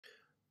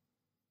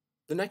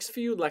The next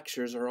few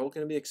lectures are all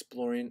going to be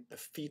exploring the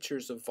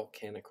features of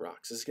volcanic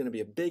rocks. This is going to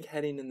be a big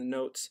heading in the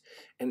notes,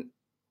 and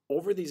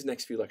over these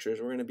next few lectures,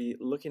 we're going to be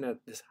looking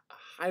at this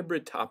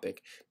hybrid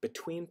topic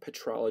between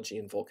petrology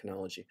and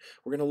volcanology.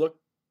 We're going to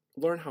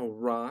learn how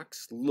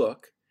rocks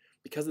look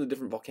because of the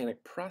different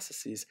volcanic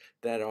processes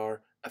that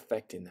are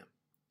affecting them.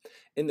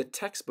 In the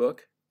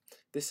textbook,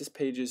 this is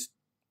pages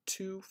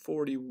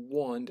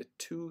 241 to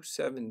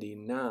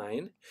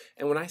 279.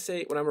 And when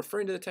I'm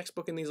referring to the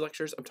textbook in these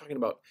lectures, I'm talking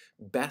about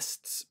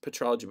Best's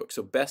petrology book.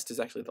 So Best is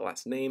actually the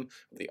last name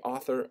of the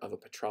author of a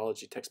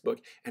petrology textbook,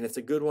 and it's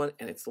a good one,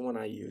 and it's the one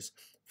I use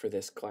for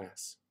this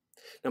class.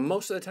 Now,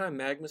 most of the time,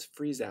 magmas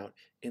freeze out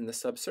in the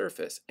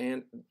subsurface,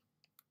 and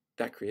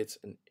that creates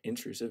an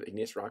intrusive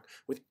igneous rock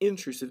with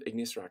intrusive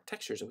igneous rock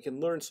textures. And we can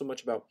learn so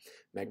much about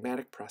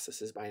magmatic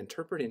processes by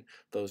interpreting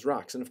those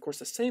rocks. And of course,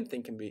 the same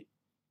thing can be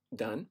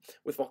done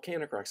with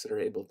volcanic rocks that are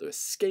able to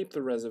escape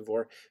the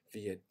reservoir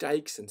via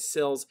dikes and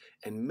sills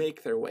and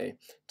make their way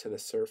to the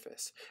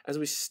surface. As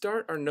we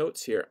start our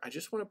notes here, I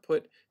just want to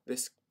put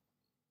this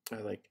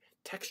like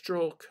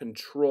textural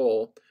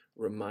control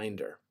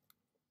reminder.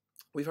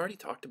 We've already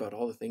talked about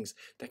all the things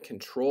that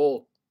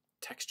control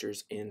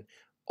textures in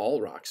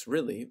all rocks,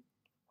 really,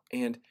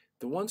 and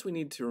the ones we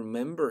need to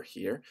remember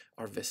here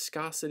are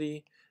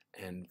viscosity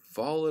and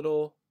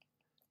volatile,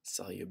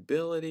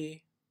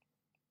 solubility,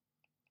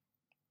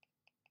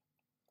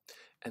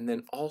 and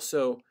then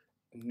also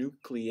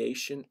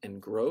nucleation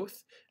and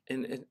growth,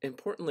 and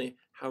importantly,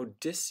 how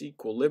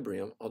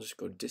disequilibrium, I'll just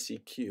go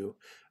diseq,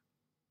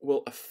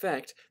 will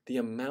affect the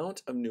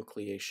amount of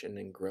nucleation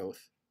and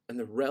growth and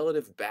the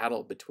relative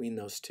battle between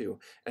those two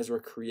as we're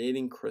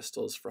creating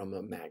crystals from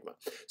a magma.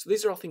 So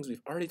these are all things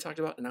we've already talked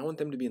about, and I want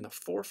them to be in the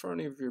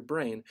forefront of your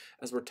brain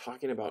as we're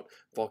talking about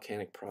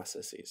volcanic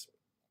processes.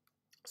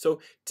 So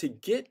to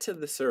get to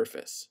the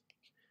surface,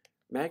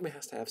 magma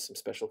has to have some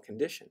special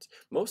conditions.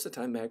 Most of the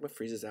time, magma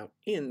freezes out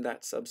in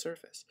that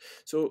subsurface.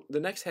 So the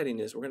next heading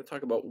is we're going to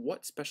talk about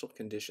what special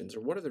conditions,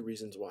 or what are the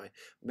reasons why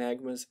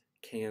magmas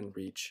can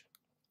reach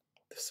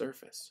the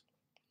surface.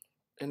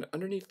 And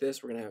underneath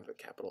this, we're going to have a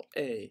capital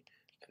A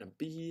and a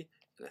B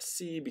and a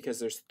C,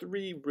 because there's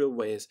three real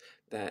ways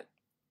that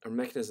are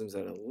mechanisms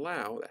that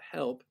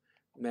help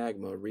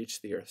magma reach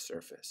the Earth's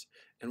surface.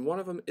 And one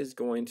of them is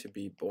going to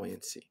be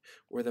buoyancy,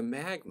 where the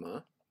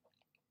magma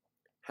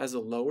has a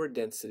lower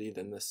density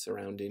than the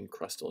surrounding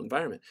crustal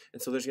environment.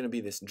 And so there's going to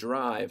be this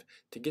drive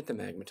to get the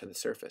magma to the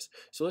surface.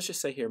 So let's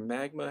just say here,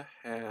 magma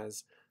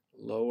has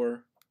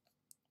lower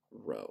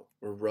rho,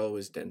 where rho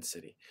is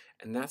density.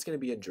 And that's going to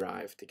be a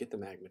drive to get the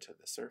magma to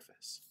the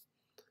surface.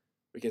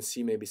 We can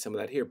see maybe some of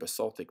that here.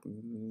 Basaltic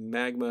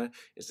magma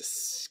is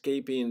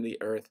escaping the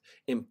Earth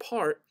in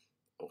part.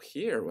 Oh,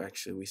 here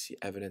actually we see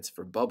evidence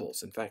for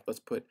bubbles. In fact, let's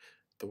put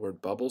the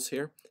word bubbles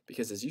here,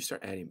 because as you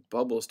start adding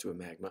bubbles to a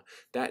magma,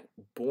 that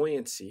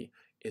buoyancy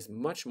is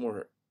much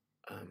more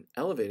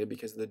elevated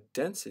because the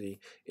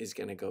density is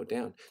going to go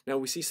down. Now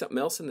we see something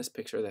else in this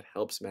picture that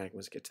helps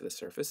magmas get to the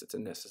surface. It's a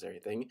necessary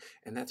thing,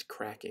 and that's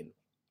cracking.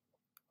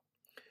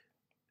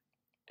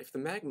 If the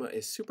magma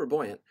is super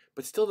buoyant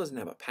but still doesn't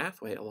have a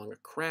pathway along a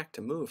crack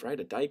to move, right,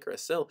 a dike or a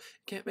sill,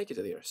 it can't make it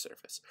to the Earth's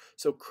surface.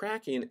 So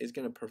cracking is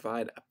going to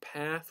provide a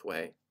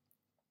pathway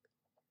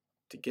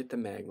to get the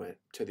magma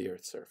to the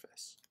Earth's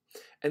surface.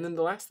 And then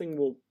the last thing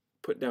we'll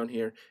put down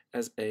here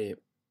as a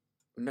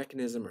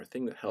mechanism or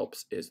thing that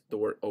helps is the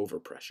word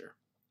overpressure.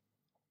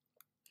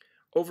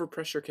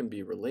 Overpressure can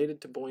be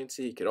related to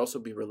buoyancy. It could also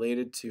be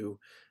related to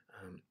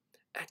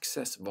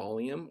excess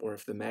volume, or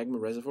if the magma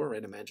reservoir,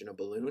 right, imagine a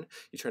balloon,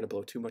 you try to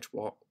blow too much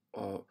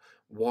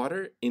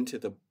water into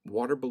the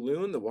water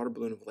balloon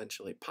will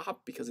eventually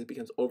pop because it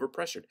becomes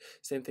overpressured.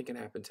 Same thing can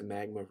happen to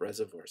magma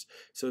reservoirs.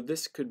 So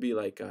this could be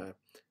like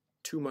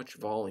too much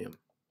volume.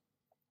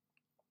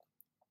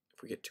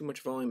 If we get too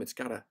much volume, it's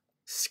got to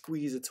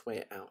squeeze its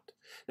way out.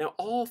 Now,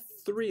 all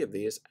three of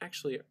these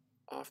actually are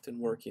often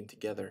working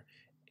together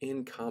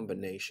in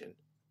combination.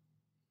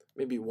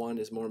 Maybe one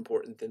is more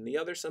important than the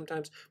other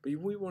sometimes, but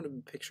we want to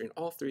be picturing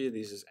all three of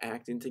these as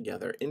acting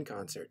together in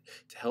concert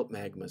to help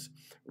magmas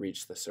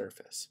reach the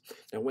surface.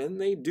 Now, when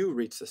they do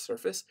reach the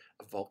surface,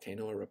 a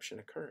volcano eruption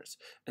occurs.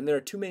 And there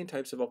are two main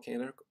types of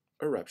volcanic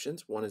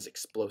eruptions. One is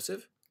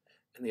explosive,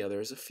 and the other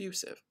is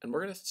effusive. And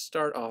we're going to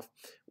start off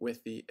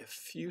with the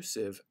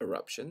effusive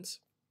eruptions.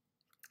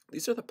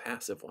 These are the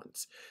passive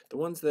ones, the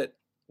ones that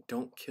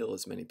don't kill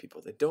as many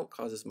people. They don't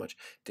cause as much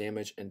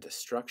damage and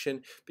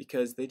destruction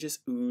because they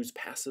just ooze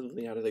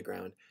passively out of the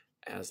ground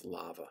as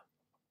lava.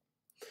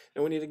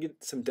 Now we need to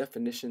get some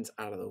definitions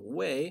out of the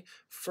way.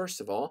 First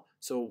of all,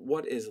 so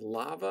what is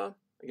lava?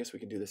 I guess we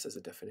could do this as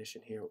a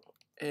definition here.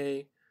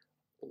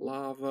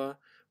 Lava.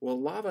 Well,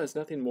 lava is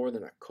nothing more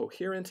than a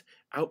coherent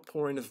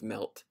outpouring of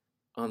melt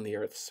on the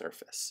Earth's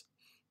surface.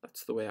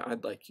 That's the way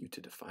I'd like you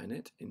to define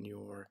it in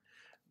your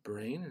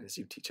brain, and as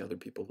you teach other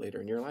people later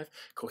in your life.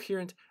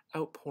 Coherent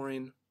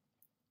outpouring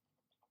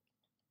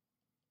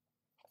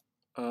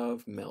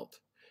of melt.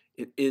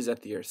 It is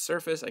at the Earth's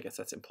surface. I guess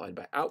that's implied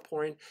by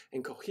outpouring.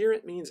 And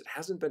coherent means it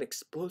hasn't been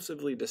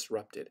explosively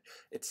disrupted.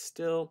 It's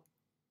still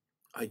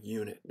a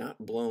unit,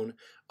 not blown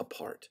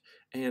apart.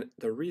 And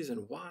the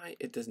reason why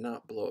it does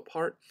not blow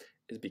apart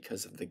is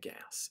because of the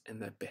gas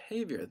and the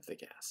behavior of the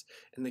gas.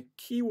 And the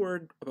key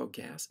word about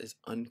gas is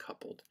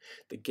uncoupled.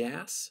 The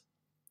gas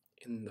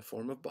in the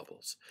form of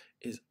bubbles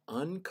is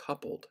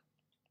uncoupled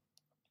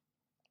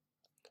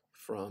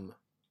from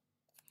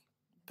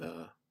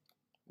the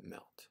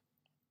melt.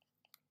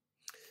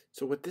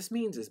 So what this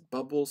means is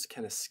bubbles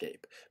can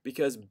escape,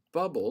 because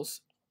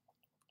bubbles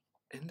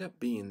end up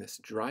being this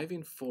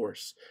driving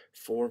force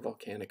for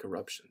volcanic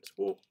eruptions.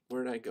 Well,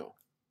 where did I go?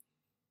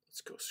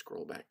 Let's go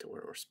scroll back to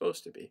where we're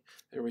supposed to be.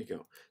 There we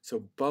go.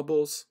 So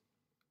bubbles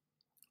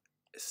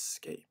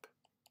escape.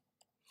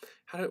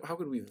 How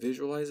could we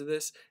visualize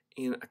this?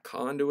 In a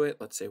conduit,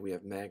 let's say we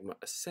have magma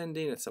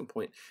ascending. At some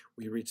point,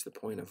 we reach the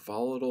point of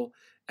volatile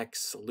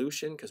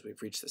exsolution because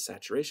we've reached the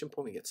saturation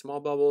point. We get small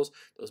bubbles.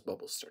 Those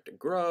bubbles start to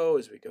grow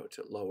as we go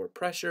to lower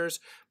pressures.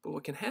 But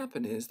what can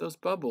happen is those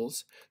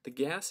bubbles, the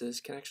gases,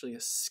 can actually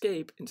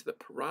escape into the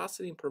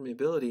porosity and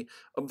permeability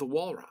of the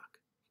wall rock.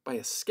 By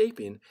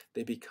escaping,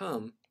 they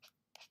become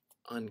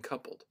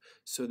uncoupled.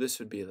 So this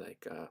would be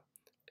like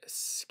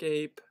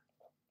escape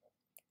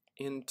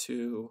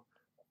into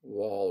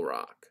wall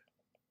rock.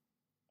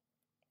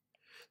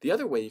 The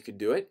other way you could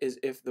do it is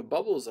if the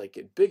bubbles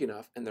get big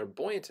enough and they're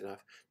buoyant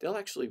enough, they'll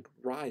actually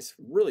rise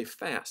really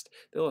fast.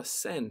 They'll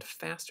ascend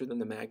faster than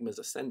the magma is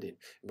ascending.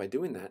 And by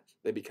doing that,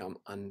 they become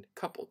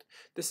uncoupled.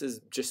 This is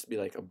just to be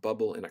like a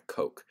bubble in a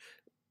Coke.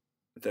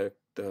 The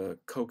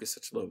Coke is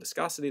such low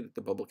viscosity that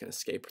the bubble can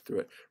escape through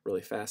it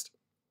really fast.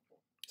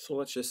 So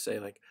let's just say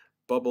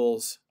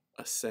bubbles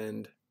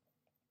ascend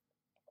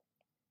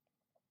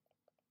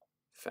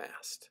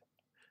fast.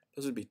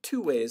 Those would be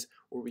two ways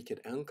where we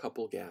could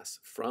uncouple gas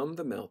from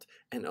the melt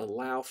and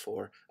allow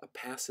for a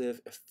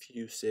passive,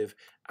 effusive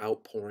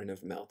outpouring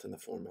of melt in the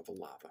form of a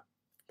lava.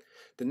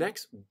 The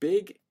next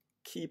big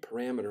key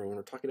parameter when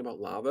we're talking about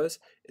lavas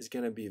is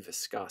going to be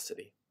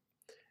viscosity,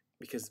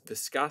 because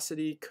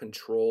viscosity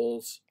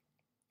controls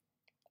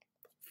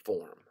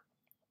form.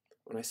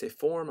 When I say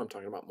form, I'm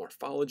talking about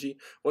morphology.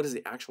 What does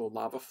the actual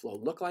lava flow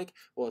look like?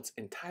 Well, it's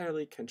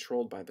entirely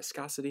controlled by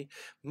viscosity.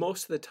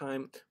 Most of the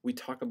time, we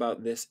talk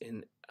about this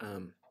in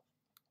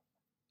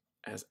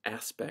as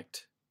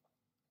aspect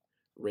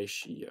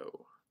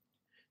ratio.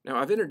 Now,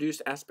 I've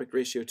introduced aspect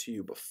ratio to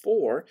you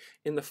before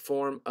in the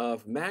form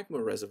of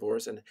magma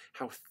reservoirs and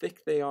how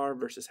thick they are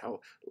versus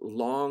how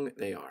long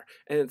they are.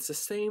 And it's the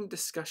same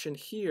discussion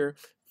here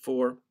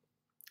for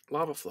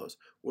lava flows,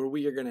 where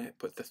we are going to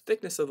put the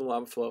thickness of the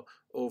lava flow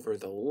over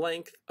the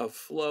length of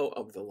flow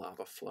of the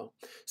lava flow,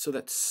 so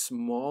that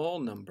small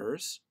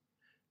numbers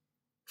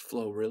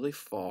flow really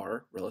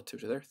far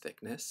relative to their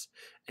thickness,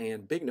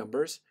 and big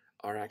numbers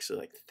are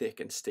actually thick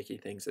and sticky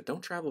things that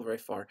don't travel very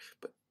far,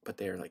 but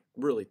they are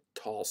really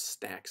tall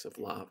stacks of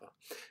lava.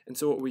 And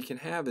so what we can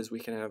have is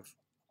we can have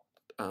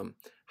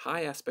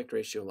high aspect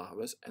ratio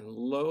lavas and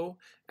low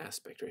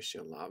aspect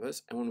ratio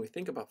lavas. And when we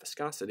think about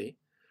viscosity,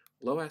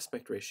 low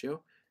aspect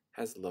ratio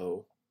has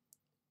low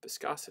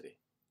viscosity.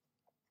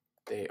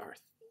 They are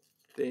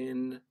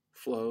thin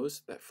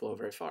flows that flow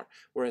very far,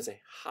 whereas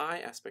a high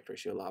aspect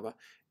ratio lava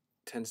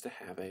tends to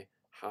have a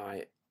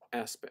high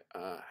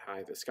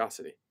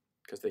viscosity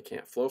because they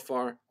can't flow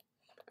far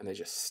and they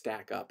just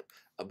stack up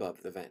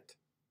above the vent.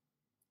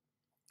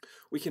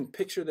 We can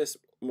picture this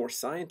more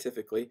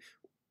scientifically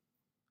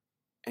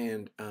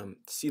and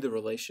see the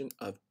relation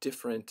of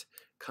different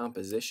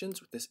compositions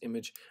with this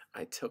image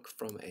I took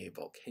from a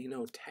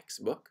volcano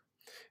textbook.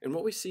 And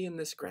what we see in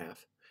this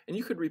graph, and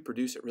you could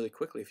reproduce it really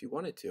quickly if you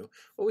wanted to,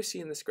 what we see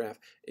in this graph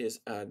is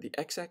the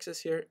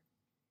x-axis here,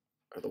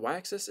 or the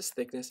y-axis is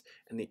thickness,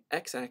 and the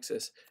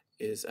x-axis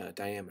is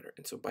diameter.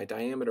 And so by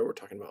diameter, we're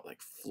talking about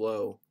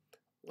flow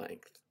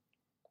length.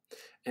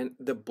 And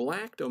the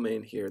black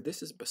domain here,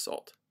 this is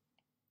basalt.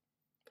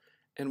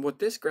 And what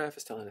this graph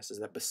is telling us is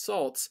that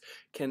basalts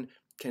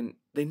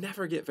they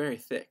never get very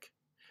thick,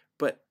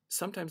 but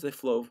sometimes they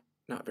flow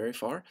not very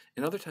far,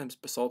 and other times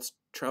basalts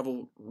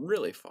travel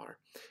really far.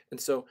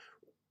 And so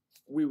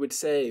we would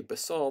say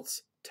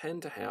basalts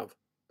tend to have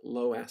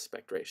low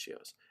aspect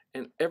ratios.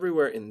 And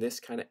everywhere in this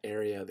kind of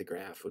area of the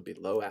graph would be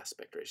low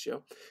aspect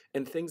ratio.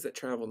 And things that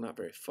travel not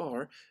very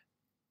far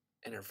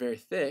and are very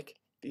thick,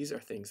 these are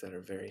things that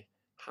are very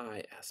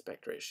high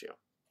aspect ratio.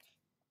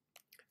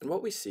 And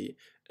what we see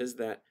is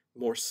that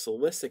more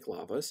silicic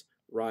lavas,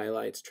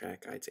 rhyolites,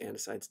 trachytes,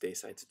 andesites,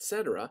 daceites,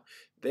 etc.,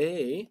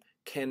 they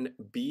can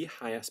be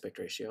high aspect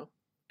ratio,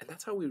 and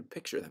that's how we would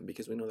picture them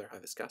because we know they're high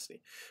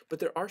viscosity. But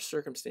there are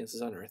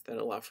circumstances on Earth that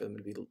allow for them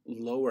to be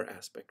lower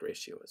aspect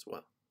ratio as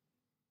well.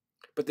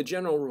 But the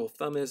general rule of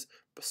thumb is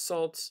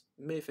basalts,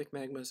 mafic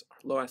magmas are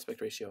low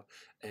aspect ratio,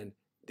 and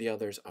the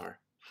others are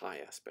high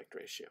aspect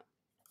ratio.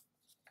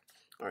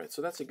 All right,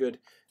 so that's a good,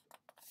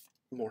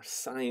 more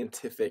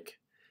scientific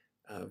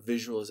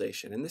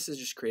visualization. And this is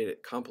just created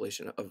a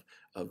compilation of,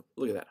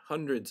 look at that,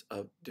 hundreds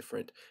of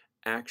different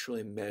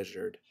actually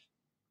measured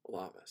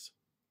lavas.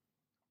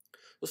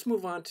 Let's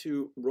move on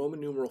to Roman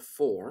numeral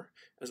 4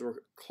 as we're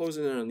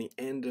closing in on the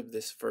end of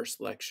this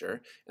first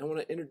lecture. And I want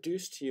to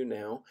introduce to you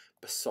now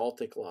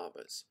basaltic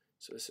lavas.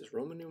 So this is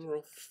Roman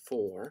numeral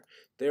 4.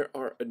 There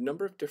are a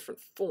number of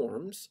different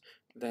forms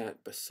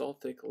that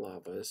basaltic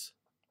lavas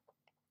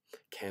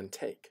can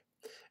take.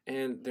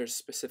 And there's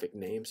specific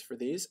names for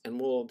these, and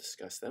we'll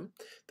discuss them.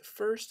 The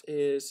first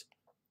is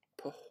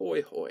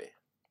pahoehoe.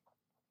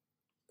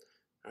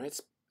 All right,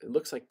 it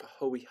looks like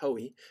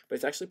pahoehoe, but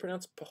it's actually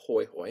pronounced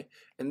pahoehoe.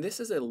 And this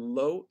is a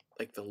low,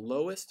 like the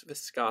lowest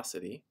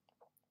viscosity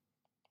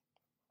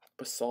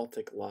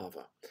basaltic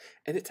lava.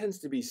 And it tends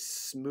to be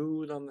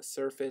smooth on the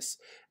surface,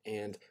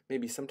 and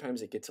maybe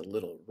sometimes it gets a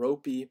little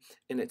ropey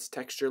in its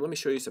texture. Let me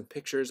show you some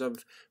pictures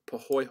of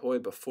pahoehoe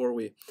before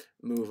we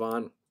move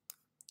on.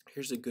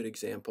 Here's a good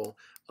example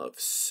of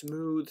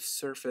smooth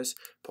surface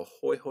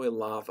pahoehoe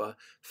lava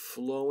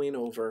flowing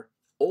over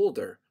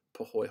older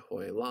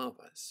pahoehoe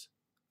lavas.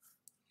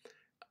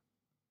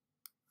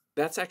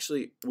 That's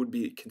actually would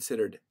be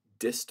considered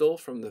distal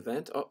from the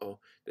vent.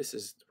 This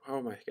is, how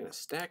am I going to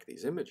stack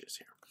these images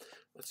here?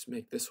 Let's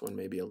make this one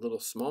maybe a little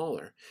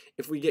smaller.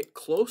 If we get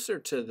closer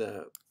to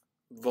the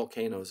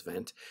volcano's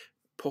vent,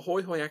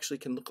 pahoehoe actually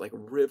can look like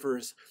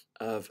rivers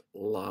of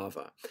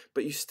lava,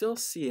 but you still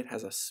see it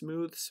has a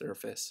smooth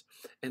surface,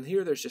 and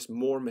here there's just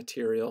more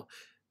material,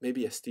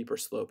 maybe a steeper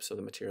slope, so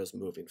the material is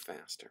moving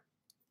faster.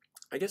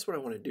 I guess what I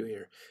want to do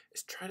here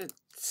is try to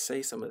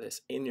say some of this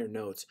in your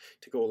notes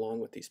to go along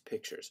with these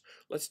pictures.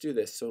 Let's do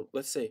this. So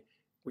let's say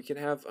we can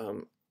have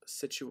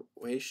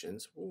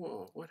situations.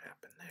 Whoa, what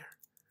happened there?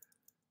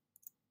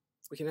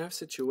 We can have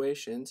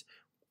situations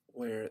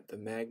where the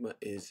magma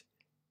is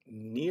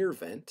near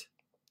vent.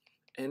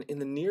 And in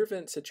the near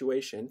vent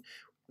situation,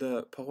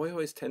 the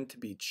pahoehoes tend to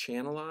be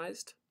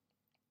channelized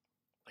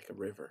like a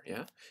river,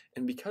 yeah?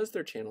 And because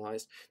they're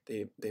channelized,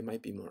 they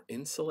might be more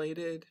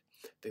insulated,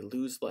 they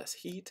lose less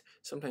heat,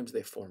 sometimes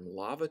they form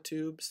lava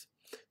tubes.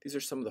 These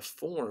are some of the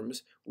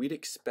forms we'd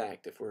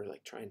expect if we're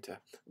like trying to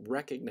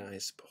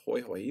recognize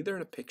pahoehoe, either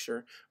in a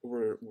picture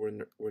or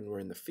when we're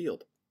in the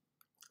field.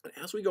 And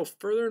as we go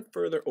further and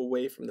further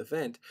away from the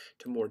vent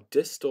to more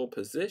distal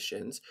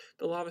positions,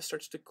 the lava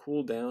starts to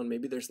cool down,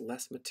 maybe there's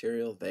less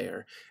material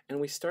there, and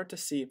we start to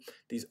see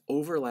these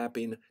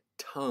overlapping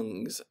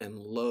tongues and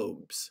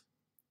lobes.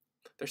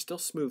 They're still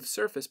smooth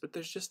surface, but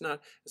there's just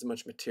not as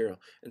much material.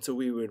 And so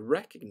we would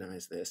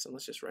recognize this, and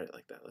let's just write it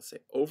like that. Let's say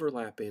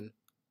overlapping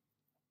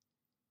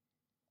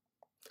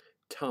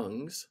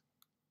tongues,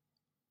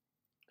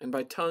 and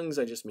by tongues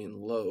I just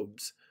mean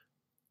lobes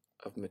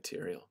of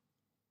material.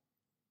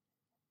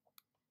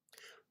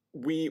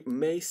 We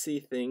may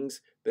see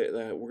things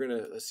that we're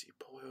gonna, let's see,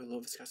 low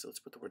viscosity, let's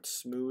put the word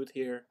smooth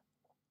here.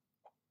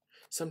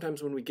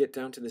 Sometimes when we get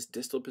down to this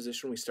distal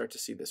position, we start to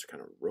see this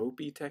kind of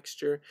ropey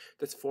texture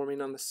that's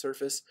forming on the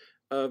surface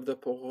of the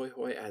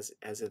pahoehoe as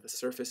if the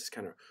surface is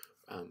kind of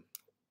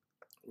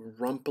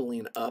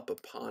rumpling up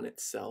upon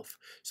itself.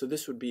 So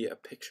this would be a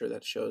picture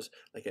that shows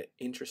like an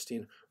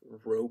interesting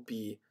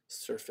ropey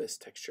surface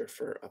texture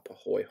for a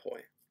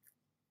pahoehoe.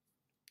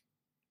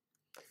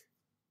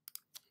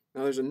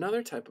 Now there's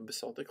another type of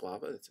basaltic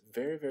lava that's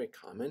very, very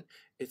common.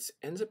 It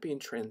ends up being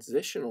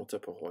transitional to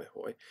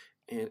pahoehoe,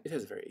 and it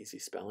has a very easy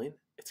spelling.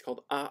 It's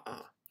called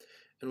aa.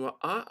 And what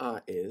aa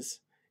is,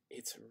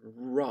 it's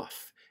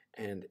rough,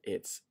 and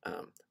it's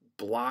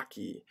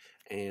blocky,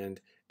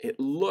 and it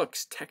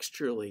looks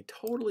texturally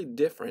totally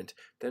different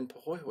than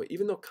pahoehoe,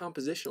 even though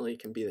compositionally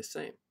it can be the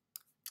same.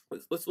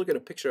 Let's look at a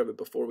picture of it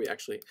before we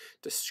actually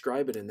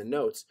describe it in the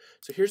notes.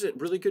 So here's a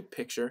really good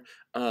picture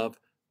of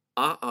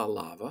aa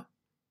lava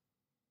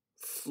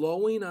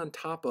flowing on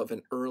top of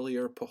an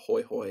earlier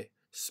pahoehoe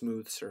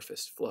smooth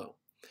surfaced flow.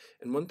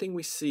 And one thing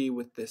we see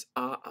with this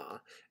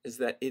aa is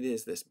that it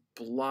is this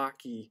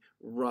blocky,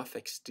 rough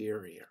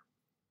exterior.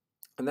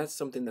 And that's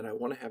something that I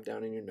want to have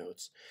down in your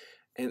notes.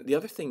 And the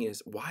other thing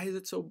is, why is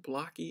it so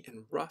blocky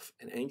and rough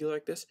and angular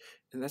like this?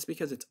 And that's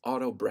because it's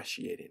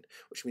auto-brecciating,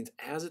 which means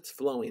as it's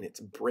flowing,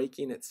 it's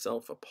breaking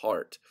itself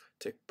apart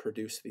to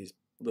produce these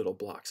little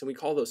blocks. And we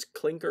call those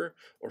clinker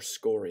or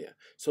scoria.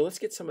 So let's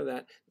get some of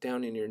that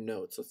down in your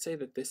notes. Let's say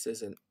that this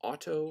is an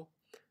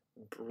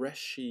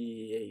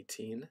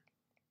auto-brecciating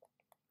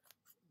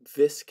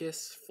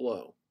viscous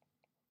flow.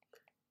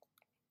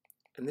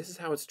 And this is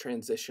how it's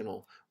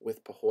transitional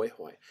with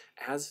pahoehoe.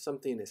 As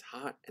something is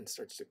hot and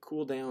starts to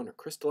cool down or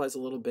crystallize a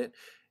little bit,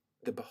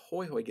 the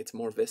pahoehoe gets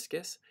more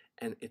viscous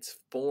and its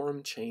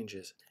form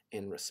changes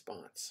in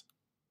response.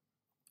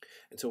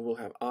 And so we'll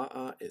have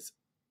aa is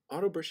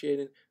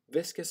auto-brecciating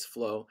viscous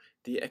flow.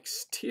 The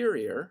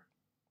exterior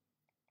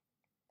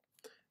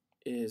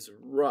is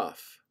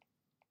rough,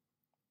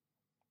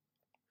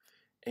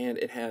 and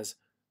it has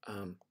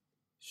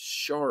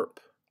sharp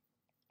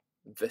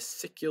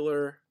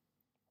vesicular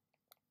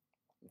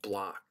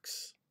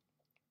blocks.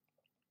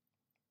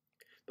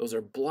 Those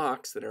are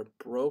blocks that are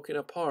broken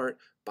apart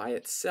by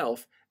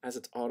itself as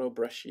it's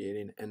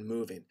auto-brecciating and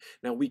moving.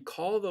 Now we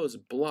call those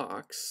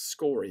blocks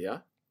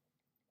scoria.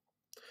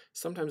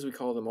 Sometimes we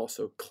call them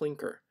also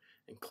clinker.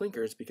 and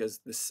clinkers, because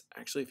this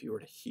actually, if you were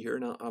to hear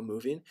an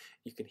moving,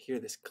 you can hear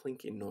this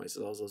clinking noise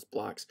as all those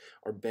blocks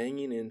are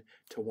banging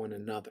into one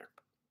another.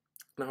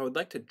 Now I would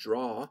like to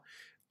draw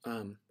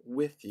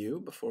with you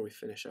before we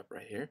finish up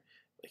right here.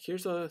 Like,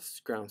 here's a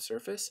ground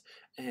surface,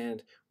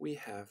 and we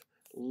have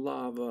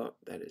lava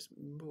that is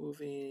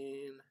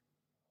moving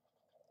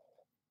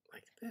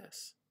like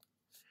this,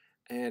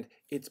 and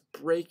it's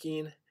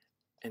breaking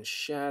and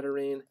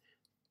shattering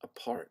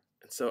apart.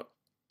 And so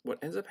what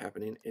ends up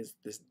happening is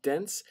this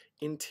dense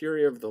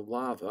interior of the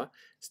lava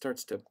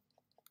starts to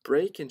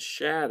break and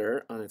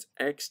shatter on its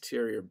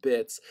exterior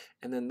bits,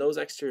 and then those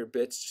exterior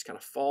bits just kind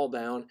of fall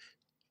down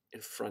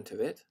in front of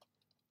it,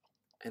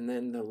 and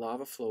then the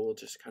lava flow will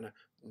just kind of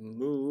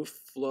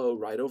flow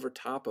right over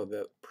top of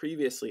a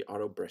previously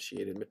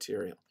auto-brecciated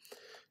material.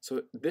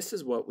 So this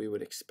is what we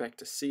would expect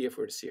to see if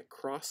we were to see a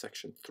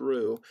cross-section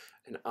through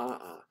an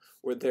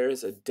where there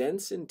is a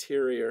dense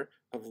interior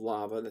of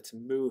lava that's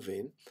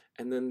moving,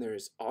 and then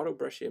there's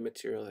auto-brecciated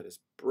material that is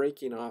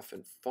breaking off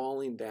and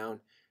falling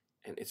down,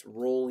 and it's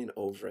rolling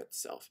over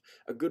itself.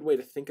 A good way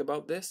to think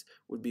about this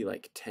would be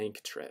like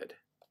tank tread,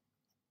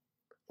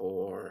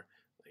 or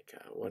like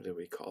what do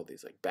we call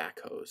these, like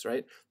backhoes,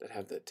 right? That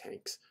have the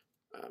tanks,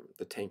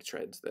 the tank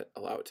treads that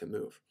allow it to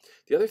move.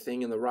 The other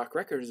thing in the rock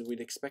record is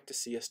we'd expect to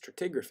see a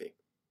stratigraphy.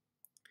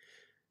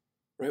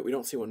 Right? We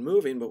don't see one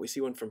moving, but we see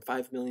one from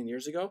 5 million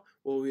years ago.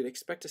 Well, we'd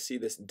expect to see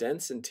this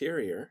dense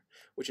interior,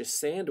 which is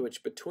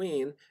sandwiched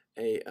between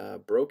a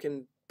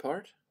broken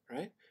part,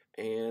 right,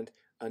 and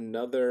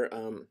another,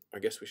 I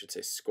guess we should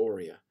say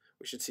scoria.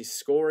 We should see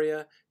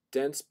scoria,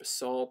 dense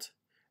basalt,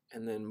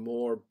 and then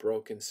more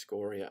broken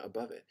scoria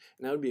above it.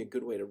 And that would be a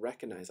good way to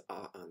recognize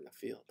on the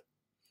field.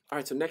 All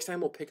right, so next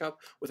time we'll pick up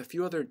with a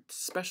few other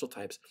special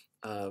types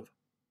of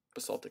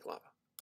basaltic lava.